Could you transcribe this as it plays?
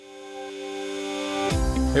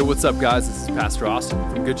Hey, what's up, guys? This is Pastor Austin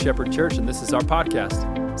from Good Shepherd Church, and this is our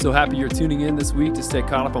podcast. So happy you're tuning in this week to stay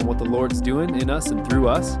caught up on what the Lord's doing in us and through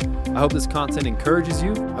us. I hope this content encourages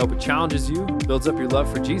you. I hope it challenges you, builds up your love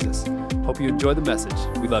for Jesus. Hope you enjoy the message.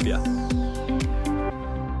 We love you.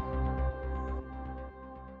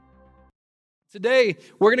 Today,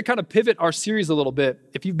 we're going to kind of pivot our series a little bit.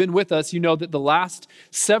 If you've been with us, you know that the last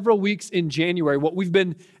several weeks in January, what we've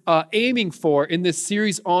been aiming for in this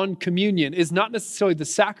series on communion is not necessarily the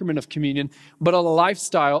sacrament of communion, but a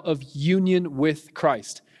lifestyle of union with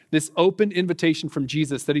Christ. This open invitation from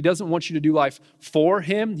Jesus that he doesn't want you to do life for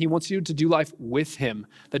him. He wants you to do life with him.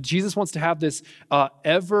 That Jesus wants to have this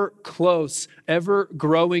ever close, ever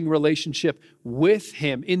growing relationship with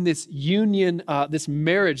him in this union, this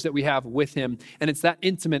marriage that we have with him. And it's that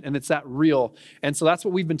intimate and it's that real. And so that's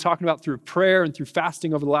what we've been talking about through prayer and through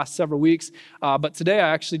fasting over the last several weeks. But today I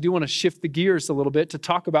actually do want to shift the gears a little bit to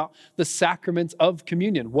talk about the sacrament of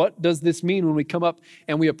communion. What does this mean when we come up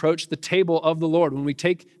and we approach the table of the Lord, when we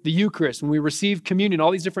take the Eucharist, when we receive communion, all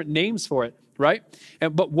these different names for it, right?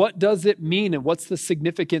 But what does it mean and what's the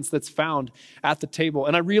significance that's found at the table?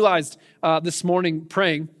 And I realized this morning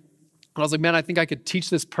praying, and I was like, man, I think I could teach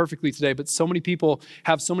this perfectly today, but so many people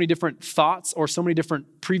have so many different thoughts or so many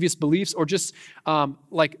different previous beliefs or just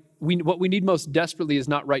what we need most desperately is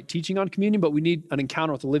not right teaching on communion, but we need an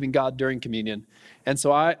encounter with the living God during communion. And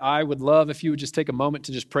so I would love if you would just take a moment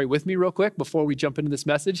to just pray with me real quick before we jump into this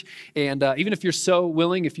message. And even if you're so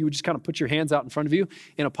willing, if you would just kind of put your hands out in front of you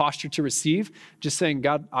in a posture to receive, just saying,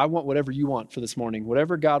 God, I want whatever you want for this morning.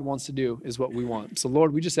 Whatever God wants to do is what we want. So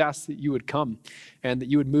Lord, we just ask that you would come and that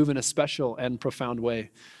you would move in a special and profound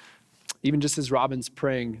way. Even just as Robin's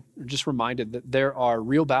praying, just reminded that there are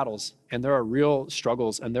real battles and there are real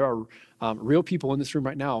struggles and there are real people in this room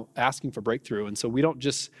right now asking for breakthrough. And so we don't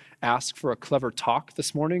just ask for a clever talk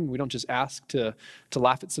this morning. We don't just ask to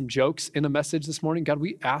laugh at some jokes in a message this morning. God,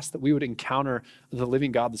 we ask that we would encounter the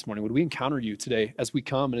living God this morning. Would we encounter you today as we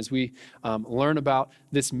come and as we learn about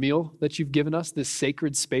this meal that you've given us, this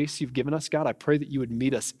sacred space you've given us, God? I pray that you would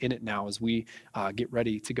meet us in it now as we get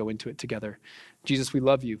ready to go into it together. Jesus, we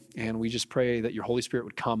love you, and we just pray that your Holy Spirit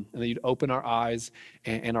would come and that you'd open our eyes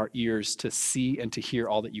and our ears to see and to hear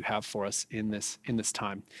all that you have for us in this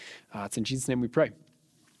time. It's in Jesus' name we pray.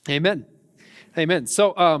 Amen. Amen.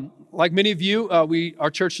 So like many of you, our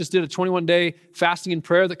church just did a 21-day fasting and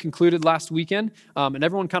prayer that concluded last weekend, and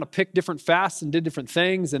everyone kind of picked different fasts and did different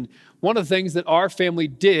things. And one of the things that our family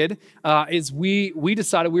did is we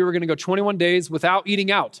decided we were going to go 21 days without eating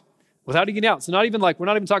out. Without eating out. So we're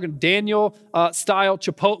not even talking Daniel style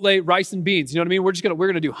Chipotle rice and beans. You know what I mean? We're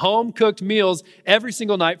going to do home cooked meals every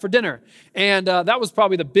single night for dinner. And that was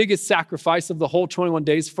probably the biggest sacrifice of the whole 21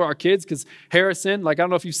 days for our kids, because Harrison, I don't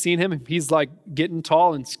know if you've seen him, he's getting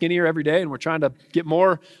tall and skinnier every day, and we're trying to get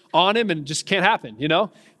more on him, and it just can't happen, you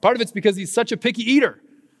know? Part of it's because he's such a picky eater.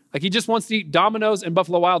 He just wants to eat Domino's and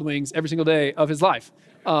Buffalo Wild Wings every single day of his life.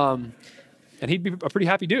 And he'd be a pretty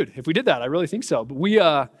happy dude if we did that. I really think so.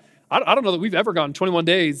 But I don't know that we've ever gone 21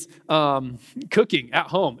 days cooking at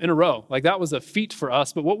home in a row. That was a feat for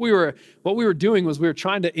us. But what we were doing was we were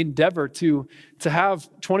trying to endeavor to have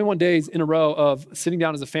 21 days in a row of sitting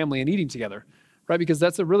down as a family and eating together, right? Because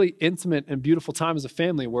that's a really intimate and beautiful time as a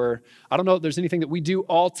family where I don't know if there's anything that we do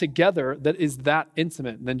all together that is that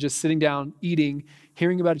intimate than just sitting down, eating,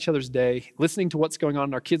 hearing about each other's day, listening to what's going on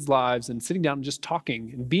in our kids' lives, and sitting down and just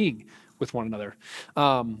talking and being with one another.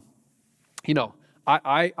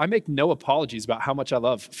 I make no apologies about how much I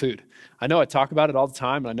love food. I know I talk about it all the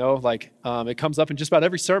time, and I know it comes up in just about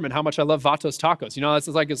every sermon how much I love Vatos tacos. You know, it's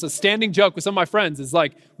a standing joke with some of my friends. It's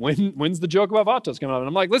when's the joke about Vatos coming up? And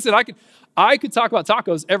I'm like, listen, I could talk about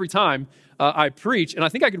tacos every time I preach, and I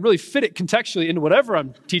think I could really fit it contextually into whatever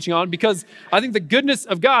I'm teaching on, because I think the goodness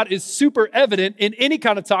of God is super evident in any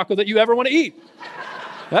kind of taco that you ever want to eat.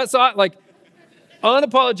 That's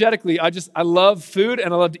unapologetically, I love food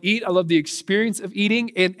and I love to eat. I love the experience of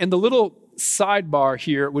eating. And the little sidebar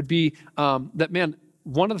here would be that, man,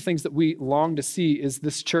 one of the things that we long to see is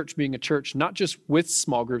this church being a church, not just with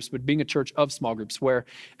small groups, but being a church of small groups, where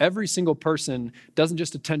every single person doesn't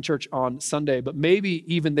just attend church on Sunday, but maybe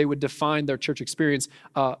even they would define their church experience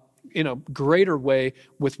in a greater way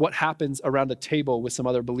with what happens around a table with some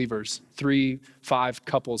other believers, 3, 5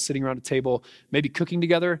 couples sitting around a table, maybe cooking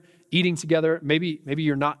together, eating together. Maybe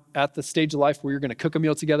you're not at the stage of life where you're going to cook a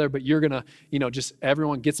meal together, but you're going to, just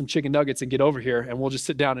everyone get some chicken nuggets and get over here, and we'll just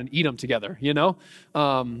sit down and eat them together,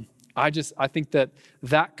 I think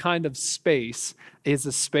that kind of space is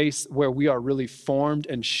a space where we are really formed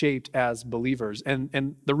and shaped as believers.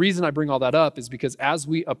 And the reason I bring all that up is because as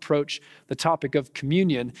we approach the topic of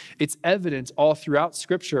communion, it's evident all throughout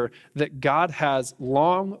Scripture that God has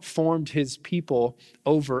long formed his people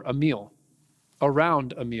over a meal,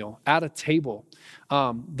 around a meal, at a table.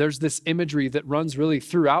 There's this imagery that runs really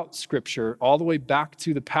throughout Scripture, all the way back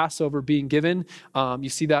to the Passover being given. You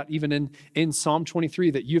see that even in Psalm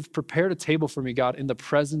 23, that you've prepared a table for me, God, in the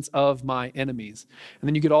presence of my enemies. And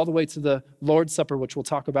then you get all the way to the Lord's Supper, which we'll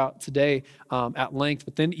talk about today at length.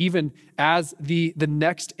 But then even as the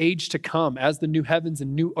next age to come, as the new heavens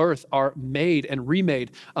and new earth are made and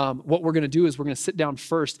remade, what we're going to do is we're going to sit down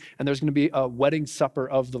first, and there's going to be a wedding supper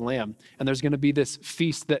of the Lamb. And there's going to be this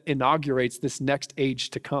feast that inaugurates this next age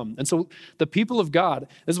to come. And so the people of God,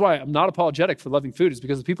 this is why I'm not apologetic for loving food, is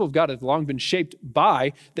because the people of God have long been shaped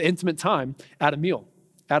by the intimate time at a meal.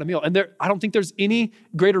 And I don't think there's any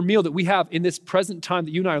greater meal that we have in this present time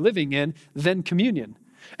that you and I are living in than communion.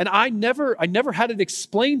 And I never had it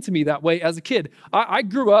explained to me that way as a kid. I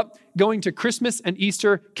grew up going to Christmas and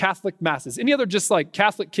Easter Catholic masses. Any other just like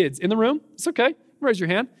Catholic kids in the room? It's okay. Raise your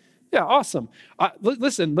hand. Yeah, awesome.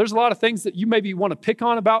 Listen, there's a lot of things that you maybe want to pick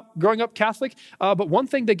on about growing up Catholic, but one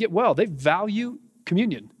thing they get well, they value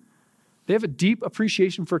communion. They have a deep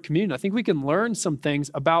appreciation for communion. I think we can learn some things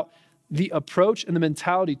about the approach and the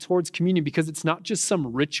mentality towards communion because it's not just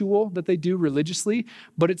some ritual that they do religiously,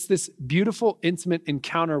 but it's this beautiful, intimate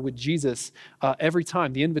encounter with Jesus every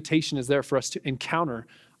time. The invitation is there for us to encounter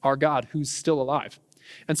our God who's still alive.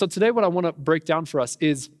 And so today what I want to break down for us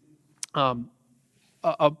is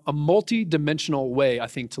a multi-dimensional way, I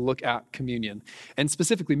think, to look at communion. And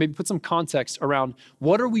specifically, maybe put some context around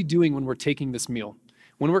what are we doing when we're taking this meal?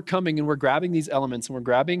 When we're coming and we're grabbing these elements and we're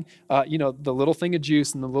grabbing, the little thing of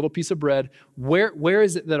juice and the little piece of bread, where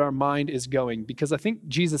is it that our mind is going? Because I think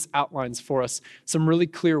Jesus outlines for us some really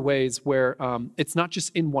clear ways where it's not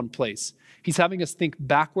just in one place. He's having us think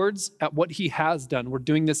backwards at what he has done. We're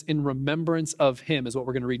doing this in remembrance of him, is what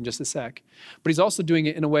we're going to read in just a sec. But he's also doing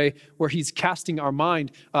it in a way where he's casting our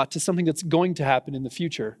mind to something that's going to happen in the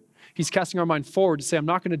future. He's casting our mind forward to say, I'm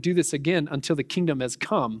not going to do this again until the kingdom has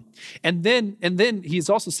come. And then he's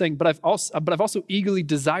also saying, but I've also eagerly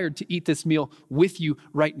desired to eat this meal with you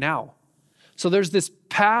right now. So there's this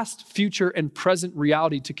past, future, and present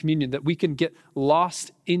reality to communion that we can get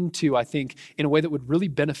lost into, I think, in a way that would really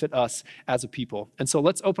benefit us as a people. And so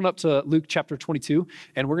let's open up to Luke chapter 22,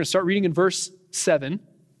 and we're going to start reading in verse 7.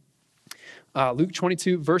 Luke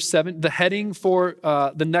 22, verse 7. The heading for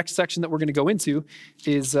the next section that we're going to go into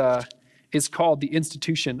is called the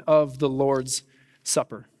institution of the Lord's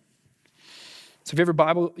Supper. So if you have your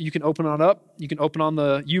Bible, you can open it up. You can open on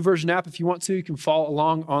the YouVersion app if you want to. You can follow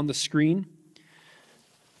along on the screen.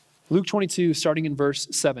 Luke 22, starting in verse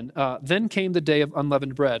 7. Then came the day of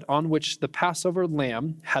unleavened bread, on which the Passover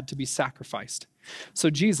lamb had to be sacrificed. So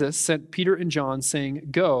Jesus sent Peter and John, saying,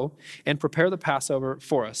 Go and prepare the Passover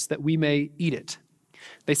for us, that we may eat it.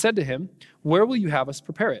 They said to him, Where will you have us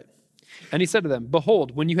prepare it? And he said to them,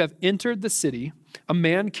 Behold, when you have entered the city, a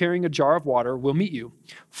man carrying a jar of water will meet you.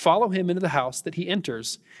 Follow him into the house that he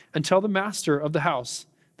enters, and tell the master of the house,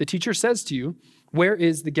 The teacher says to you, Where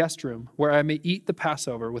is the guest room, where I may eat the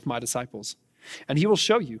Passover with my disciples? And he will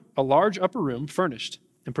show you a large upper room furnished,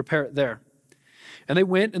 and prepare it there. And they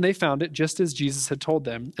went and they found it just as Jesus had told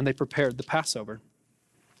them, and they prepared the Passover.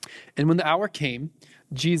 And when the hour came,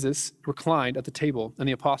 Jesus reclined at the table, and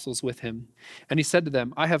the apostles with him. And he said to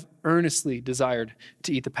them, I have earnestly desired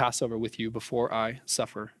to eat the Passover with you before I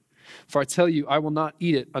suffer. For I tell you, I will not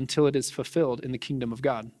eat it until it is fulfilled in the kingdom of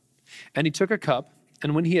God. And he took a cup,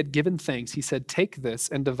 and when he had given thanks, he said, Take this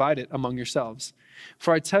and divide it among yourselves.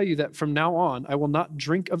 For I tell you that from now on, I will not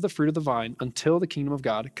drink of the fruit of the vine until the kingdom of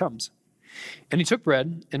God comes. And he took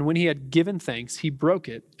bread, and when he had given thanks, he broke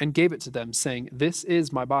it and gave it to them, saying, This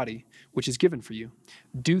is my body, which is given for you.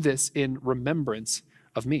 Do this in remembrance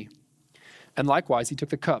of me. And likewise, he took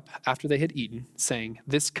the cup after they had eaten, saying,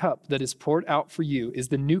 This cup that is poured out for you is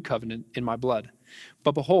the new covenant in my blood.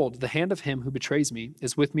 But behold, the hand of him who betrays me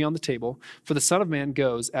is with me on the table, for the Son of Man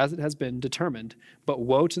goes as it has been determined, but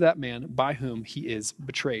woe to that man by whom he is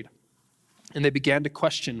betrayed. And they began to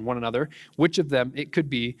question one another, which of them it could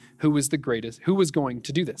be who was the greatest, who was going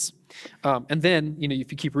to do this. And then,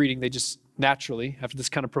 if you keep reading, they just naturally, after this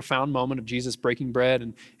kind of profound moment of Jesus breaking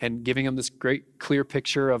bread and giving them this great clear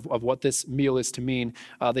picture of what this meal is to mean,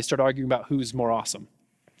 they start arguing about who's more awesome.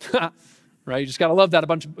 Right? You just got to love that.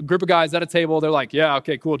 A group of guys at a table, they're like, yeah,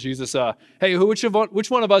 okay, cool, Jesus. Hey,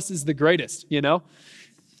 which one of us is the greatest, Oh,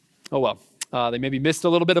 well, they maybe missed a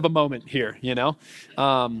little bit of a moment here,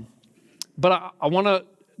 But I want to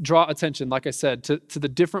draw attention, like I said, to the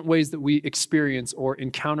different ways that we experience or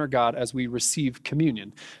encounter God as we receive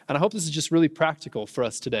communion. And I hope this is just really practical for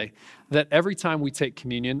us today, that every time we take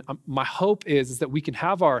communion, my hope is that we can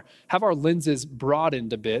have our lenses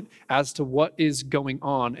broadened a bit as to what is going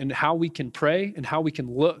on and how we can pray and how we can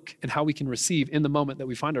look and how we can receive in the moment that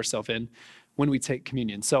we find ourselves in when we take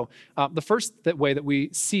communion. So the first way that we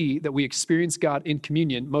see that we experience God in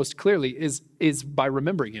communion most clearly is by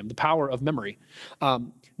remembering him, the power of memory.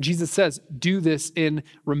 Jesus says, do this in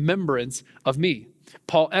remembrance of me.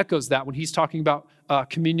 Paul echoes that when he's talking about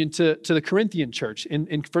communion to the Corinthian church. In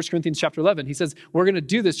 1 Corinthians chapter 11, he says, we're going to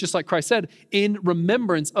do this, just like Christ said, in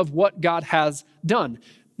remembrance of what God has done.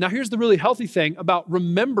 Now, here's the really healthy thing about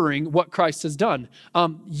remembering what Christ has done.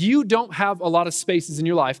 You don't have a lot of spaces in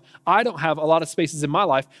your life. I don't have a lot of spaces in my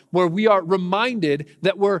life where we are reminded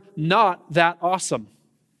that we're not that awesome.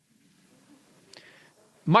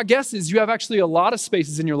 My guess is you have actually a lot of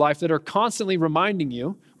spaces in your life that are constantly reminding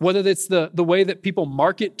you, whether it's the way that people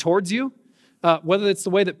market towards you, whether it's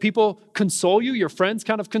the way that people console you, your friends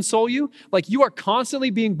kind of console you. Like you are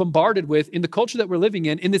constantly being bombarded with, in the culture that we're living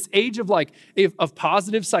in this age of of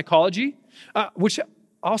positive psychology, which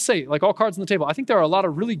I'll say, like all cards on the table, I think there are a lot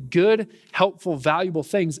of really good, helpful, valuable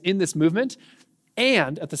things in this movement.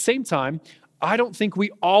 And at the same time, I don't think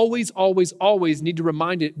we always need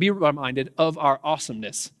to be reminded of our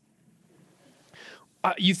awesomeness.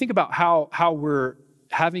 You think about how we're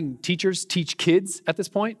having teachers teach kids at this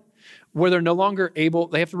point, where they're no longer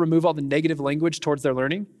they have to remove all the negative language towards their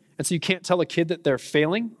learning. And so you can't tell a kid that they're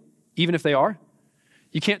failing, even if they are.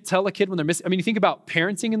 You can't tell a kid when they're missing. I mean, you think about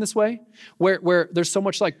parenting in this way, where there's so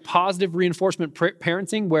much like positive reinforcement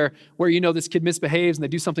parenting, where this kid misbehaves and they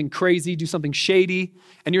do something crazy, do something shady,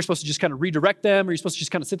 and you're supposed to just kind of redirect them, or you're supposed to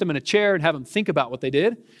just kind of sit them in a chair and have them think about what they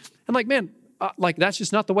did. And like, man, that's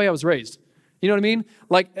just not the way I was raised. You know what I mean?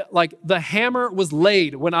 Like the hammer was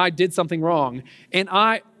laid when I did something wrong, and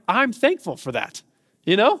I'm thankful for that,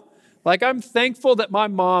 Like I'm thankful that my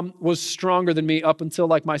mom was stronger than me up until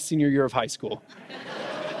like my senior year of high school.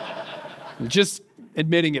 Just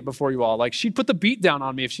admitting it before you all. Like she'd put the beat down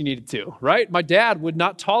on me if she needed to, right? My dad would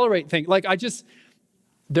not tolerate things. Like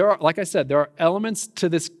there are elements to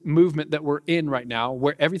this movement that we're in right now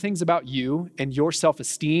where everything's about you and your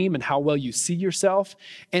self-esteem and how well you see yourself.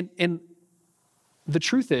 And the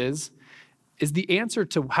truth is the answer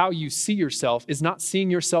to how you see yourself is not seeing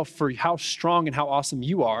yourself for how strong and how awesome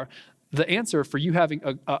you are. The answer for you having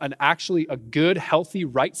actually a good, healthy,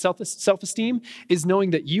 right self-esteem is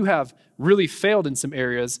knowing that you have really failed in some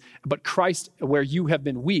areas, but Christ, where you have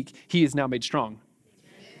been weak, he is now made strong,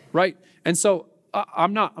 right? And so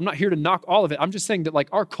I'm not here to knock all of it. I'm just saying that like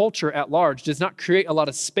our culture at large does not create a lot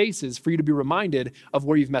of spaces for you to be reminded of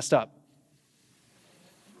where you've messed up.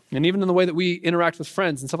 And even in the way that we interact with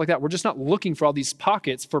friends and stuff like that, we're just not looking for all these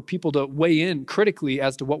pockets for people to weigh in critically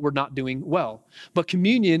as to what we're not doing well. But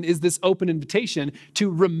communion is this open invitation to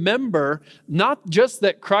remember not just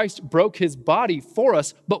that Christ broke his body for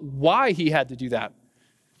us, but why he had to do that.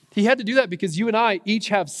 He had to do that because you and I each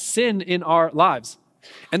have sin in our lives.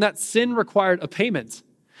 And that sin required a payment.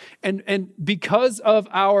 And because of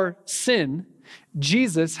our sin,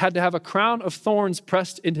 Jesus had to have a crown of thorns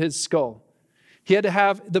pressed into his skull. He had to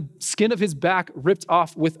have the skin of his back ripped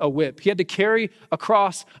off with a whip. He had to carry a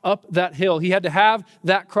cross up that hill. He had to have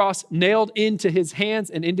that cross nailed into his hands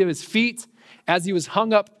and into his feet as he was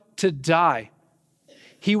hung up to die.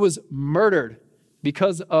 He was murdered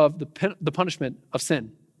because of the punishment of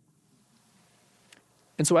sin.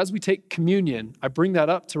 And so as we take communion, I bring that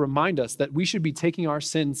up to remind us that we should be taking our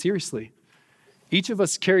sin seriously. Each of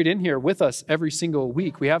us carried in here with us every single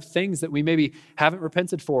week. We have things that we maybe haven't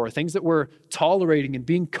repented for, things that we're tolerating and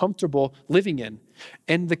being comfortable living in.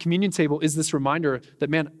 And the communion table is this reminder that,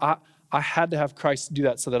 man, I had to have Christ do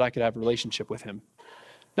that so that I could have a relationship with him.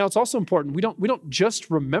 Now, it's also important, we don't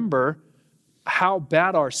just remember how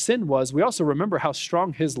bad our sin was, we also remember how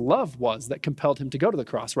strong his love was that compelled him to go to the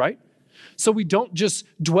cross, right? So we don't just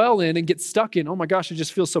dwell in and get stuck in, oh my gosh, I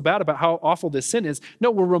just feel so bad about how awful this sin is.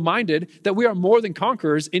 No, we're reminded that we are more than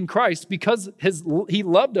conquerors in Christ because he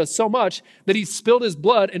loved us so much that he spilled his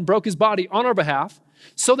blood and broke his body on our behalf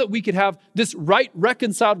so that we could have this right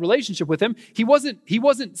reconciled relationship with him. He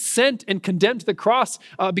wasn't sent and condemned to the cross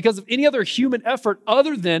because of any other human effort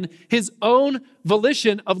other than his own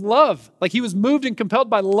volition of love. Like he was moved and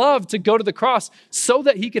compelled by love to go to the cross so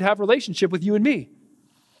that he could have a relationship with you and me.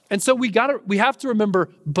 And so we have to remember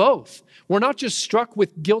both. We're not just struck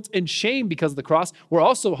with guilt and shame because of the cross. We're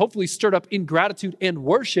also hopefully stirred up in gratitude and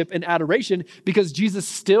worship and adoration because Jesus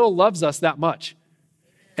still loves us that much.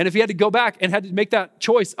 And if he had to go back and had to make that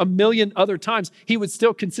choice a million other times, he would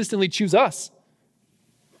still consistently choose us.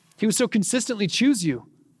 He would still consistently choose you.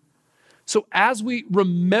 So as we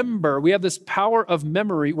remember, we have this power of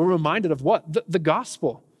memory, we're reminded of what? The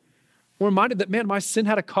gospel. We're reminded that, man, my sin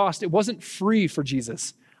had a cost. It wasn't free for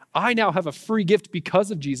Jesus. I now have a free gift because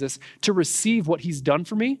of Jesus to receive what he's done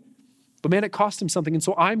for me. But man, it cost him something. And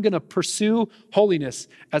so I'm going to pursue holiness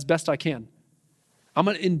as best I can. I'm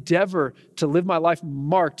going to endeavor to live my life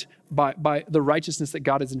marked by the righteousness that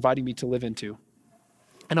God is inviting me to live into.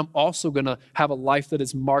 And I'm also going to have a life that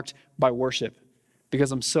is marked by worship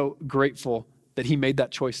because I'm so grateful that he made that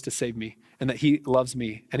choice to save me and that he loves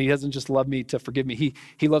me. And he doesn't just love me to forgive me.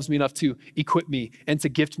 He loves me enough to equip me and to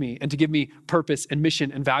gift me and to give me purpose and mission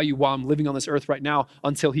and value while I'm living on this earth right now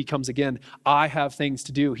until he comes again. I have things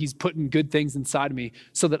to do. He's putting good things inside of me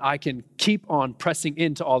so that I can keep on pressing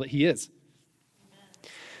into all that he is.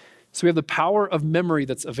 So we have the power of memory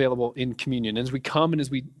that's available in communion. And as we come and as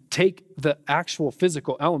we take the actual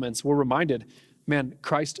physical elements, we're reminded, man,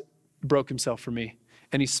 Christ broke himself for me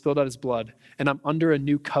and he spilled out his blood. And I'm under a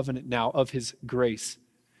new covenant now of his grace,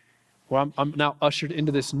 where I'm now ushered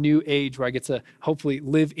into this new age where I get to hopefully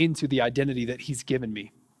live into the identity that he's given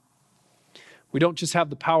me. We don't just have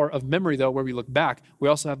the power of memory, though, where we look back. We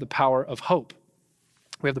also have the power of hope.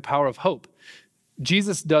 We have the power of hope.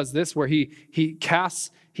 Jesus does this where he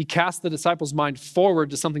casts the disciples' mind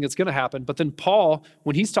forward to something that's going to happen. But then Paul,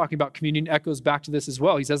 when he's talking about communion, echoes back to this as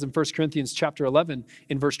well. He says in 1 Corinthians chapter 11,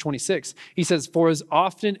 in verse 26, he says, "For as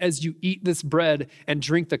often as you eat this bread and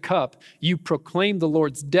drink the cup, you proclaim the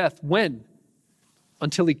Lord's death." When?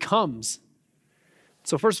 Until he comes.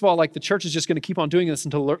 So first of all, like the church is just going to keep on doing this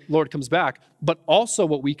until the Lord comes back. But also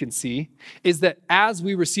what we can see is that as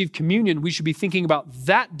we receive communion, we should be thinking about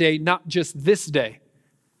that day, not just this day.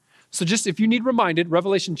 So just if you need reminded,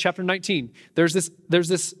 Revelation chapter 19, there's this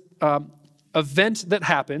event that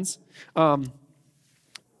happens that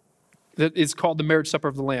is called the marriage supper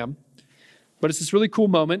of the Lamb. But it's this really cool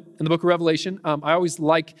moment in the book of Revelation. I always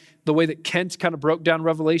like the way that Kent kind of broke down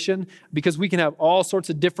Revelation because we can have all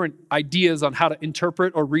sorts of different ideas on how to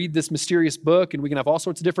interpret or read this mysterious book, and we can have all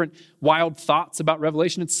sorts of different wild thoughts about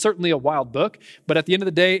Revelation. It's certainly a wild book, but at the end of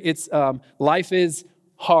the day, it's life is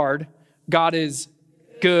hard, God is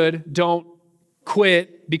good, don't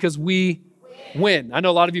quit because we win. I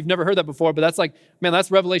know a lot of you have never heard that before, but that's like, man,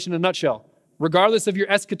 that's Revelation in a nutshell. Regardless of your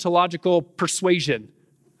eschatological persuasion,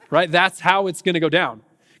 right? That's how it's going to go down.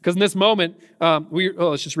 Because in this moment,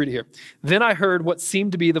 let's just read it here. "Then I heard what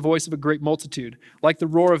seemed to be the voice of a great multitude, like the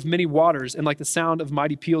roar of many waters and like the sound of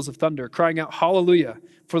mighty peals of thunder, crying out, 'Hallelujah,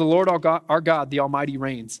 for the Lord our God, the Almighty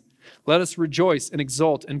reigns. Let us rejoice and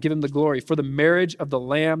exult and give him the glory, for the marriage of the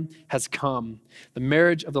Lamb has come. The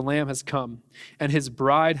marriage of the Lamb has come, and his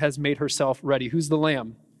bride has made herself ready.'" Who's the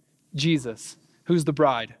Lamb? Jesus. Who's the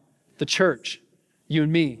bride? The church, you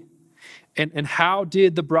and me. And how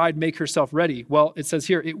did the bride make herself ready? Well, it says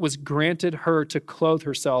here, it was granted her to clothe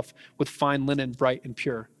herself with fine linen, bright and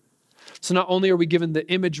pure. So not only are we given the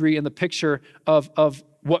imagery and the picture of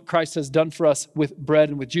what Christ has done for us with bread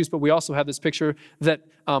and with juice, but we also have this picture that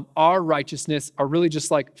our righteousness are really just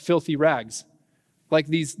like filthy rags, like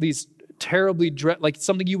these terribly, like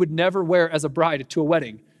something you would never wear as a bride to a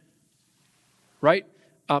wedding, right?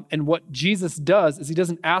 And what Jesus does is he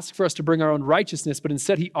doesn't ask for us to bring our own righteousness, but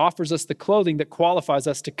instead he offers us the clothing that qualifies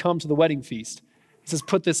us to come to the wedding feast. He says,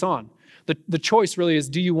 put this on. The choice really is,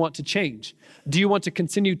 do you want to change? Do you want to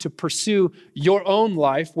continue to pursue your own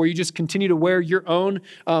life where you just continue to wear your own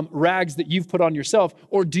rags that you've put on yourself?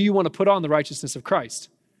 Or do you want to put on the righteousness of Christ?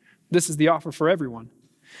 This is the offer for everyone.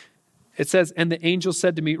 It says, "And the angel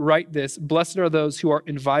said to me, write this, blessed are those who are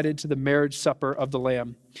invited to the marriage supper of the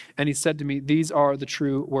Lamb. And he said to me, these are the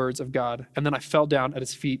true words of God. And then I fell down at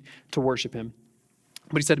his feet to worship him."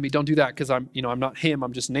 But he said to me, don't do that because I'm not him,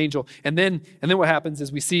 I'm just an angel. And then what happens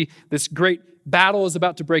is we see this great battle is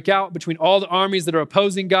about to break out between all the armies that are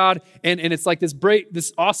opposing God. And it's like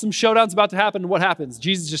this awesome showdown's about to happen. And what happens?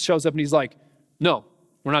 Jesus just shows up and he's like, no,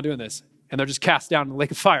 we're not doing this. And they're just cast down in the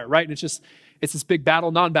lake of fire, right? And it's this big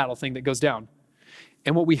battle, non-battle thing that goes down.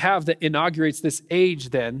 And what we have that inaugurates this age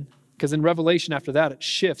then, because in Revelation after that, it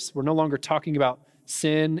shifts. We're no longer talking about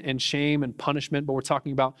sin and shame and punishment, but we're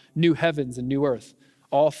talking about new heavens and new earth.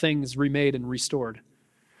 All things remade and restored.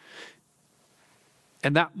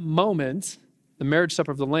 And that moment, the marriage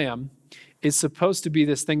supper of the Lamb, is supposed to be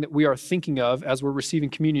this thing that we are thinking of as we're receiving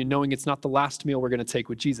communion, knowing it's not the last meal we're going to take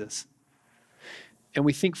with Jesus. And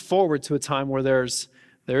we think forward to a time where there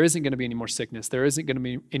isn't going to be any more sickness. There isn't going to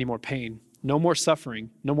be any more pain. No more suffering.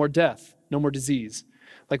 No more death. No more disease.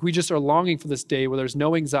 Like we just are longing for this day where there's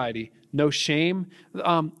no anxiety, no shame,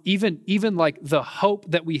 even like the hope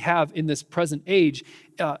that we have in this present age.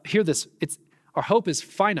 Hear this, our hope is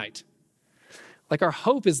finite. Like our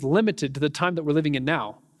hope is limited to the time that we're living in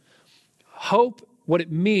now. Hope, what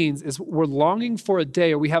it means is we're longing for a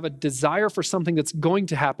day, or we have a desire for something that's going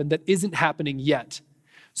to happen that isn't happening yet.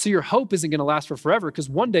 So your hope isn't going to last for forever, because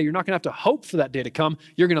one day you're not going to have to hope for that day to come.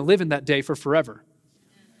 You're going to live in that day for forever.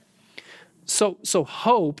 So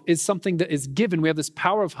hope is something that is given. We have this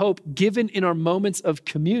power of hope given in our moments of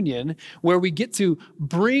communion, where we get to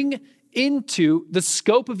bring into the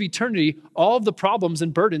scope of eternity all of the problems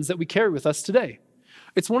and burdens that we carry with us today.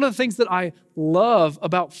 It's one of the things that I love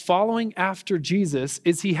about following after Jesus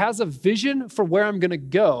is he has a vision for where I'm going to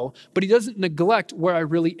go, but he doesn't neglect where I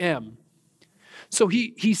really am. So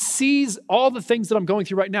he sees all the things that I'm going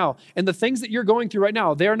through right now, and the things that you're going through right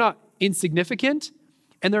now, they're not insignificant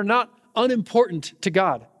and they're not unimportant to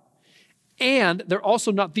God. And they're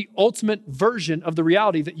also not the ultimate version of the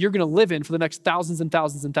reality that you're going to live in for the next thousands and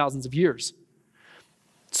thousands and thousands of years.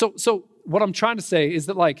 So what I'm trying to say is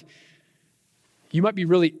that like, you might be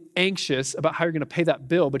really anxious about how you're going to pay that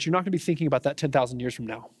bill, but you're not going to be thinking about that 10,000 years from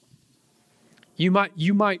now. You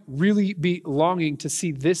might really be longing to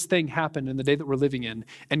see this thing happen in the day that we're living in.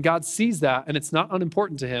 And God sees that, and it's not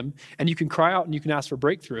unimportant to him. And you can cry out and you can ask for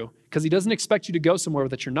breakthrough, because he doesn't expect you to go somewhere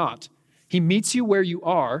that you're not. He meets you where you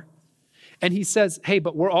are, and he says, hey,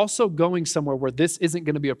 but we're also going somewhere where this isn't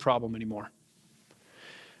going to be a problem anymore.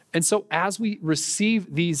 And so as we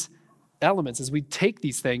receive these elements, as we take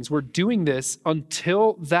these things, we're doing this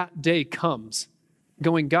until that day comes,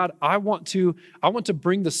 going, God, I want to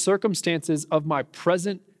bring the circumstances of my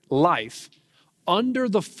present life under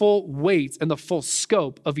the full weight and the full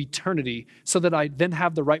scope of eternity, so that I then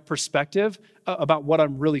have the right perspective about what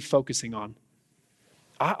I'm really focusing on.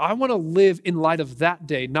 I want to live in light of that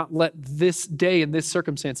day, not let this day and this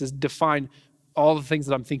circumstances define all the things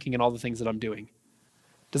that I'm thinking and all the things that I'm doing.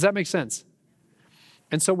 Does that make sense?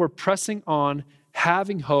 And so we're pressing on,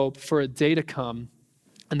 having hope for a day to come,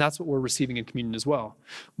 and that's what we're receiving in communion as well.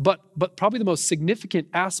 But probably the most significant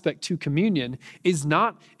aspect to communion is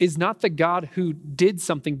not the God who did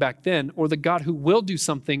something back then, or the God who will do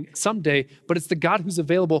something someday, but it's the God who's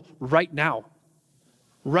available right now.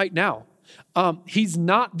 Right now. He's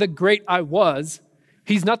not the great I was.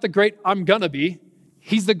 He's not the great I'm gonna be.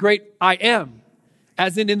 He's the great I am,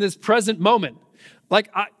 as in this present moment. Like,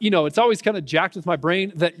 it's always kind of jacked with my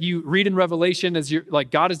brain that you read in Revelation as you're like,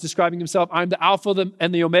 God is describing himself. I'm the Alpha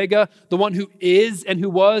and the Omega, the one who is and who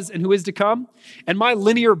was and who is to come. And my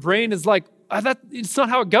linear brain is like, it's not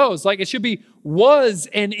how it goes. Like, it should be was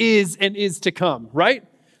and is to come, right?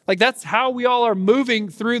 Like, that's how we all are moving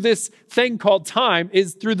through this thing called time,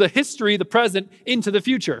 is through the history, the present, into the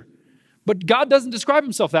future. But God doesn't describe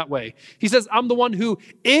himself that way. He says, I'm the one who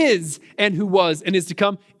is and who was and is to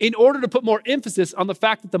come, in order to put more emphasis on the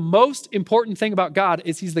fact that the most important thing about God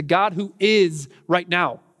is he's the God who is right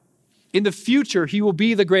now. In the future, he will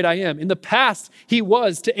be the great I am. In the past, he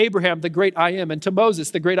was to Abraham the great I am, and to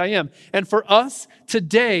Moses the great I am. And for us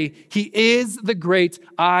today, he is the great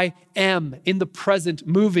I am in the present,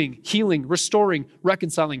 moving, healing, restoring,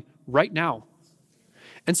 reconciling right now.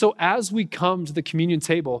 And so as we come to the communion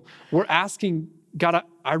table, we're asking, God,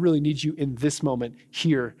 I really need you in this moment,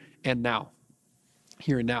 here and now.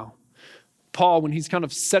 Here and now. Paul, when he's kind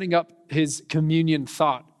of setting up his communion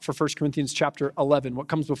thought for 1 Corinthians chapter 11, what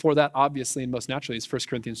comes before that, obviously, and most naturally, is 1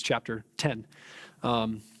 Corinthians chapter 10.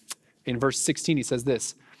 In verse 16, he says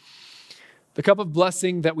this, the cup of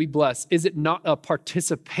blessing that we bless, is it not a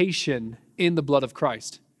participation in the blood of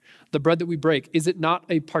Christ? The bread that we break, is it not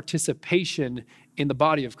a participation in the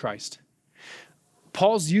body of Christ?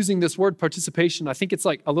 Paul's using this word participation. I think it's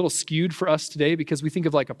like a little skewed for us today, because we think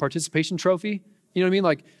of like a participation trophy. You know what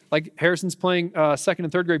I mean? Like Harrison's playing second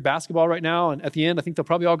and third grade basketball right now, and at the end, I think they'll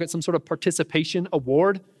probably all get some sort of participation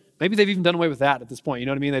award. Maybe they've even done away with that at this point. You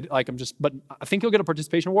know what I mean? But I think he'll get a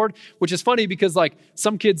participation award, which is funny because like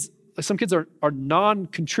some kids are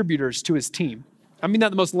non-contributors to his team. I mean that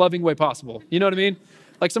in the most loving way possible. You know what I mean?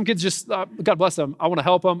 Like some kids just, God bless them, I want to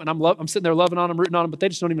help them, and I'm sitting there loving on them, rooting on them, but they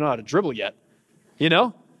just don't even know how to dribble yet, you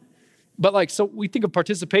know? But like, so we think of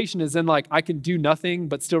participation as in like, I can do nothing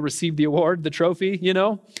but still receive the award, the trophy, you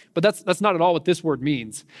know? But that's not at all what this word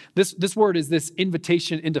means. This word is this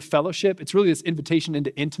invitation into fellowship. It's really this invitation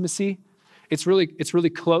into intimacy. It's really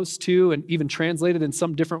close to, and even translated in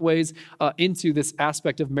some different ways into this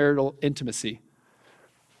aspect of marital intimacy,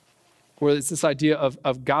 where it's this idea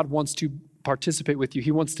of God wants to participate with you. He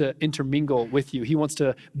wants to intermingle with you. He wants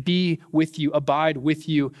to be with you, abide with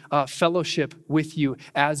you, fellowship with you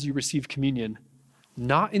as you receive communion.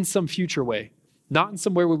 not in some future way, not in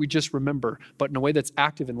some way where we just remember, but in a way that's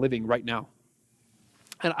active and living right now.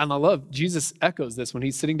 And I love, Jesus echoes this when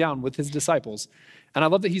he's sitting down with his disciples. And I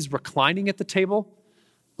love that he's reclining at the table.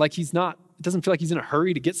 Like it doesn't feel like he's in a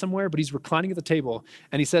hurry to get somewhere, but he's reclining at the table.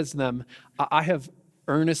 And he says to them, I have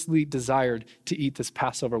earnestly desired to eat this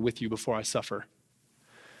Passover with you before I suffer.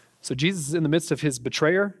 So Jesus is in the midst of his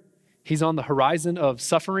betrayer. He's on the horizon of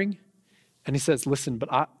suffering. And he says, listen,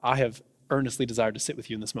 but I have earnestly desired to sit with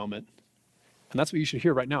you in this moment. And that's what you should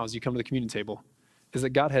hear right now as you come to the communion table, is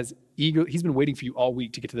that God he's been waiting for you all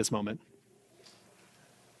week to get to this moment.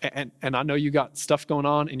 And I know you got stuff going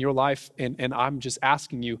on in your life, and I'm just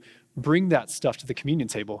asking you, bring that stuff to the communion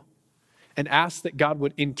table and ask that God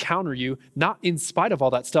would encounter you, not in spite of all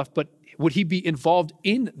that stuff, but would he be involved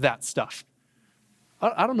in that stuff?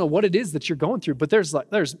 I don't know what it is that you're going through, but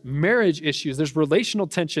there's marriage issues, there's relational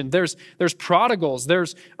tension, there's prodigals,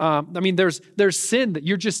 there's sin that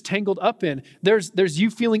you're just tangled up in. There's you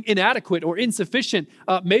feeling inadequate or insufficient.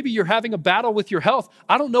 Maybe you're having a battle with your health.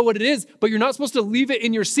 I don't know what it is, but you're not supposed to leave it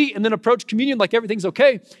in your seat and then approach communion like everything's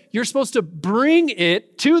okay. You're supposed to bring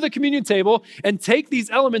it to the communion table and take these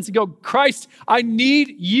elements and go, Christ, I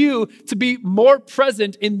need you to be more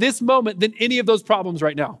present in this moment than any of those problems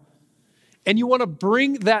right now. And you want to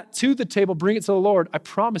bring that to the table, bring it to the Lord. I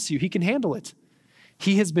promise you, he can handle it.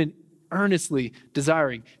 He has been earnestly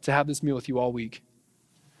desiring to have this meal with you all week.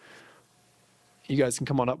 You guys can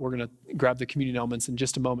come on up. We're going to grab the communion elements in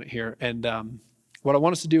just a moment here. And what I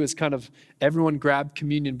want us to do is kind of everyone grab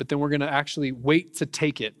communion, but then we're going to actually wait to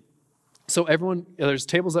take it. So everyone, there's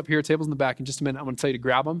tables up here, tables in the back. In just a minute, I'm going to tell you to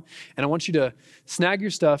grab them. And I want you to snag your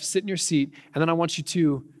stuff, sit in your seat, and then I want you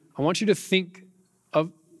to think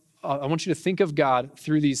of God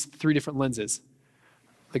through these three different lenses.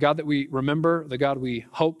 The God that we remember, the God we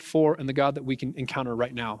hope for, and the God that we can encounter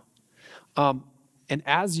right now. And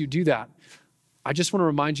as you do that, I just want to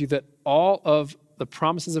remind you that all of the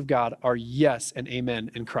promises of God are yes and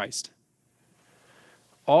amen in Christ.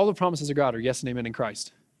 All the promises of God are yes and amen in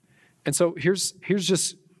Christ. And so here's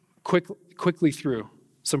just quickly through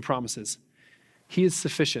some promises. He is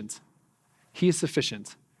sufficient. He is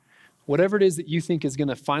sufficient. Whatever it is that you think is going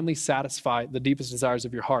to finally satisfy the deepest desires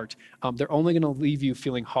of your heart, they're only going to leave you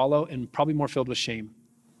feeling hollow and probably more filled with shame.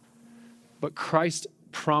 But Christ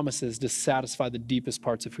promises to satisfy the deepest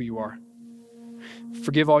parts of who you are.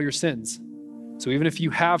 Forgive all your sins. So even if you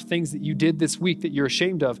have things that you did this week that you're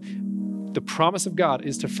ashamed of, the promise of God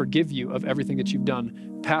is to forgive you of everything that you've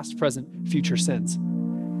done, past, present, future sins.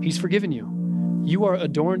 He's forgiven you. You are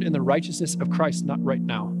adorned in the righteousness of Christ, not right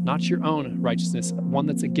now, not your own righteousness, one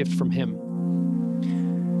that's a gift from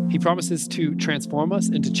him. He promises to transform us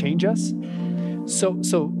and to change us.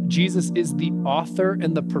 So Jesus is the author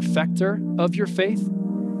and the perfecter of your faith.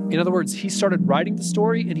 In other words, he started writing the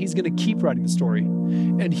story and he's going to keep writing the story.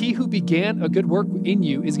 And he who began a good work in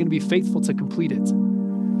you is going to be faithful to complete it.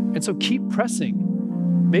 And so keep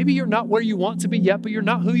pressing. Maybe you're not where you want to be yet, but you're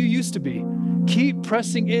not who you used to be. Keep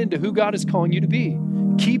pressing into who God is calling you to be.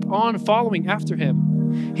 Keep on following after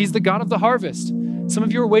him. He's the God of the harvest. Some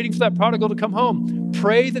of you are waiting for that prodigal to come home.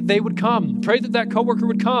 Pray that they would come. Pray that that coworker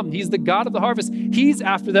would come. He's the God of the harvest. He's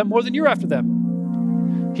after them more than you're after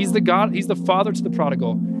them. He's the God. He's the father to the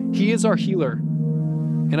prodigal. He is our healer.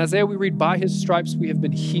 In Isaiah, we read, by his stripes we have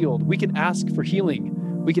been healed. We can ask for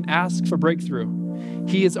healing. We can ask for breakthrough.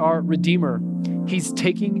 He is our redeemer. He's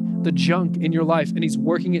taking the junk in your life and he's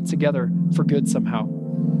working it together for good somehow.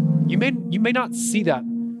 You may not see that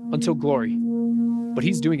until glory, but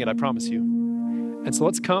he's doing it, I promise you. And so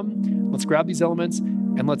let's grab these elements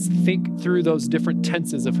and let's think through those different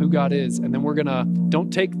tenses of who God is. And then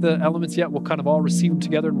don't take the elements yet. We'll kind of all receive them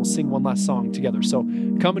together and we'll sing one last song together. So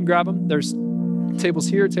come and grab them. There's tables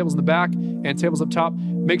here, tables in the back, and tables up top.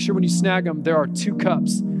 Make sure when you snag them, there are 2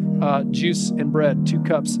 cups. Juice and bread, 2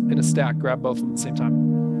 cups in a stack. Grab both of them at the same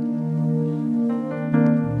time.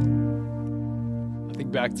 I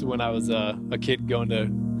think back to when I was a kid going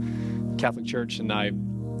to Catholic church, and I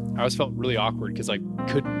always felt really awkward because I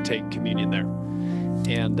couldn't take communion there.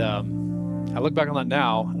 And I look back on that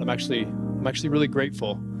now, and I'm actually really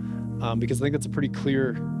grateful because I think that's a pretty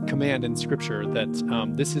clear command in Scripture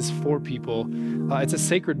that this is for people. It's a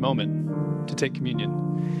sacred moment to take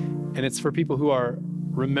communion, and it's for people who are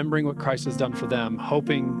remembering what Christ has done for them,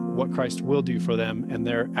 hoping what Christ will do for them, and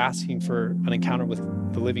they're asking for an encounter with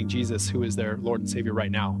the living Jesus, who is their Lord and Savior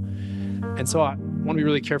right now. And so I want to be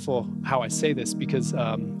really careful how I say this because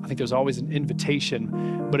I think there's always an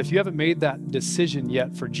invitation. But if you haven't made that decision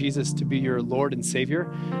yet for Jesus to be your Lord and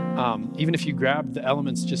Savior, even if you grabbed the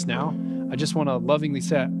elements just now, I just want to lovingly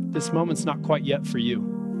say, this moment's not quite yet for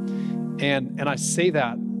you. And I say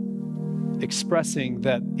that expressing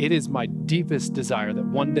that it is my deepest desire that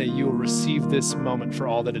one day you will receive this moment for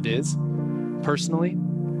all that it is, personally.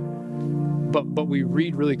 But we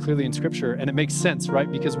read really clearly in Scripture, and it makes sense,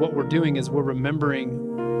 right? Because what we're doing is we're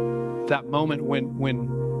remembering that moment when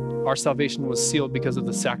our salvation was sealed because of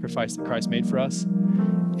the sacrifice that Christ made for us,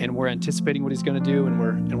 and we're anticipating what he's going to do, and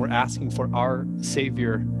we're asking for our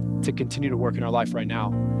Savior to continue to work in our life right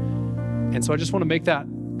now. And so I just want to make that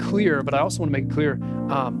clear, but I also want to make it clear,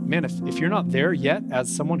 man, if you're not there yet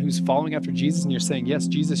as someone who's following after Jesus and you're saying, yes,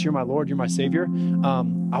 Jesus, you're my Lord, you're my Savior,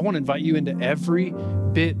 I want to invite you into every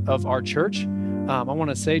bit of our church. I want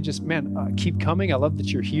to say just, man, keep coming. I love that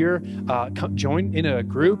you're here. Come join in a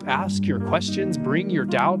group, ask your questions, bring your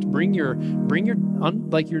doubt, bring your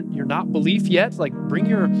not belief yet, like bring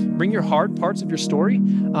your hard parts of your story.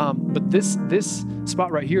 But this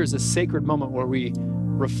spot right here is a sacred moment where we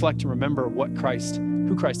reflect and remember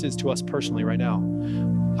who Christ is to us personally right now.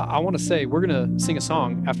 I want to say we're going to sing a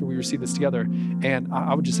song after we receive this together, and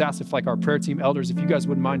I would just ask if, like, our prayer team elders, if you guys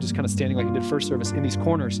wouldn't mind just kind of standing like you did first service in these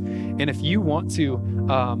corners, and if you want to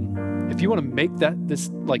make this,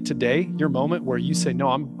 like, today your moment where you say, no,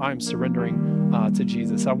 I'm surrendering to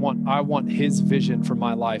Jesus. I want his vision for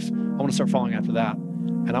my life. I want to start following after that,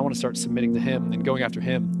 and I want to start submitting to him and going after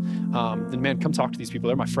him. Then, man, come talk to these people.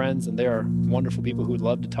 They're my friends, and they are wonderful people who would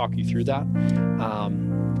love to talk you through that.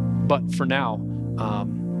 But for now,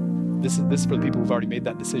 this is for the people who've already made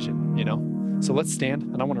that decision, you know? So let's stand,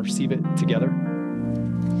 and I want to receive it together.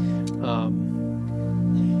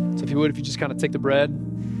 So if you just kind of take the bread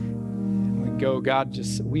and we go, God,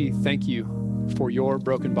 we thank you for your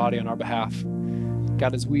broken body on our behalf.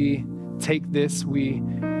 God, as we take this, we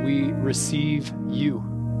receive you.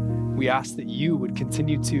 We ask that you would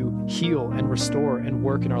continue to heal and restore and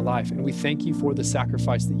work in our life. And we thank you for the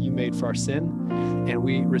sacrifice that you made for our sin, and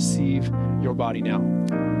we receive your body now.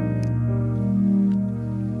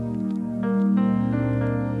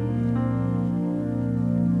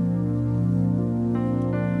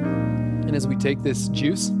 And as we take this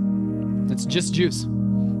juice, it's just juice.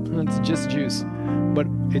 It's just juice. But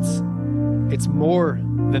it's more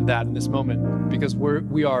than that in this moment, because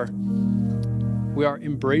we are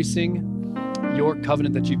embracing your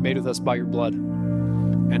covenant that you've made with us by your blood.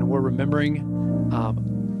 And we're remembering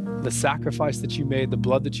the sacrifice that you made, the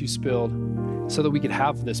blood that you spilled, so that we could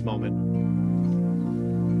have this moment.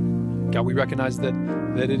 God, we recognize that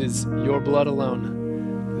it is your blood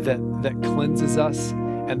alone that cleanses us.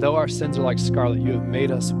 And though our sins are like scarlet, you have made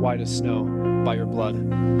us white as snow by your blood.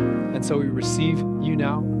 And so we receive you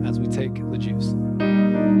now as we take the juice.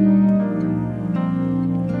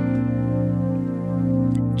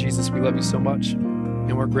 Jesus, we love you so much,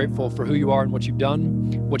 and we're grateful for who you are and what you've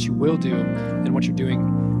done, what you will do, and what you're doing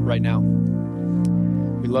right now.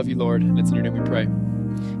 We love you, Lord, and it's in your name we pray.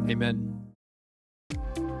 Amen.